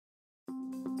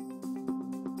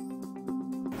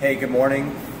Hey, good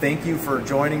morning. Thank you for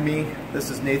joining me.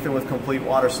 This is Nathan with Complete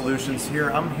Water Solutions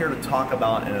here. I'm here to talk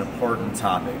about an important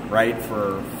topic, right,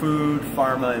 for food,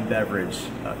 pharma, and beverage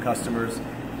customers,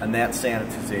 and that's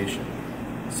sanitization.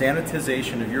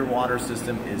 Sanitization of your water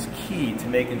system is key to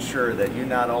making sure that you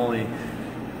not only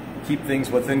keep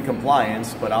things within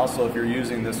compliance, but also if you're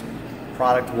using this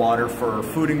product water for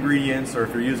food ingredients or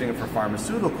if you're using it for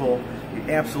pharmaceutical, you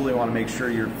absolutely want to make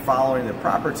sure you're following the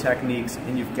proper techniques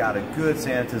and you've got a good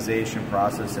sanitization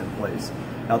process in place.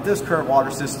 Now, this current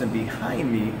water system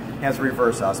behind me has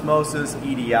reverse osmosis,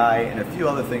 EDI, and a few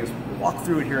other things. We'll walk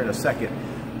through it here in a second,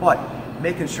 but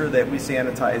making sure that we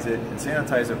sanitize it and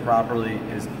sanitize it properly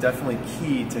is definitely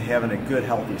key to having a good,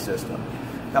 healthy system.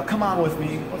 Now, come on with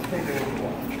me. Let's take a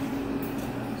look.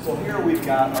 So here we've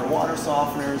got our water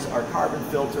softeners, our carbon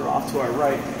filter off to our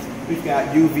right. We've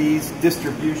got UVs,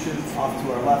 distribution off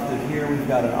to our left, and here we've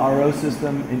got an RO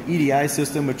system, an EDI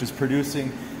system, which is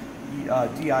producing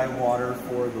DI water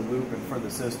for the loop and for the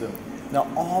system. Now,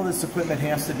 all this equipment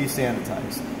has to be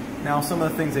sanitized. Now, some of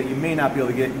the things that you may not be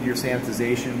able to get into your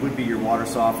sanitization would be your water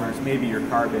softeners, maybe your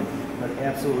carbon, but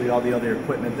absolutely all the other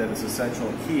equipment that is essential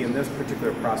and key in this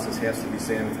particular process has to be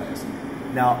sanitized.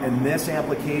 Now, in this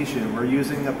application, we're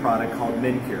using a product called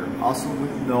Minncare, also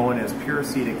known as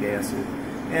Peracetic Acid,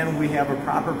 and we have a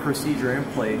proper procedure in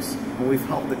place, and we've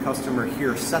helped the customer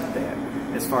here set that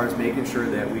as far as making sure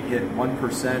that we hit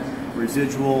 1%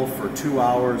 residual for 2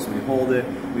 hours, we hold it.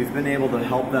 We've been able to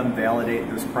help them validate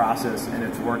this process, and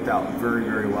it's worked out very,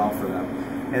 very well for them.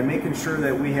 And making sure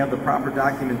that we have the proper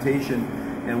documentation,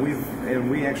 and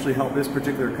we actually help this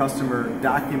particular customer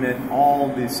document all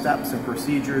the steps and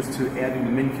procedures to adding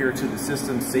the Minncare to the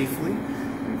system safely,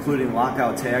 including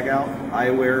lockout, tagout,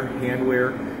 eyewear,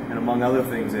 handwear, and among other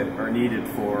things that are needed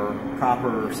for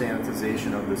proper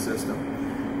sanitization of the system.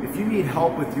 If you need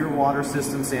help with your water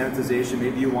system sanitization,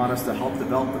 maybe you want us to help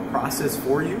develop the process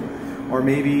for you, or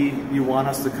maybe you want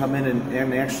us to come in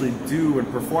and actually do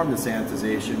and perform the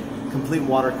sanitization, Complete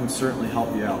Water can certainly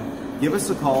help you out. Give us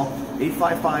a call,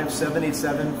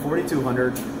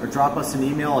 855-787-4200, or drop us an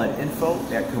email at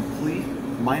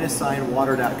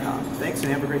info@complete-water.com. Thanks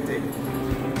and have a great day.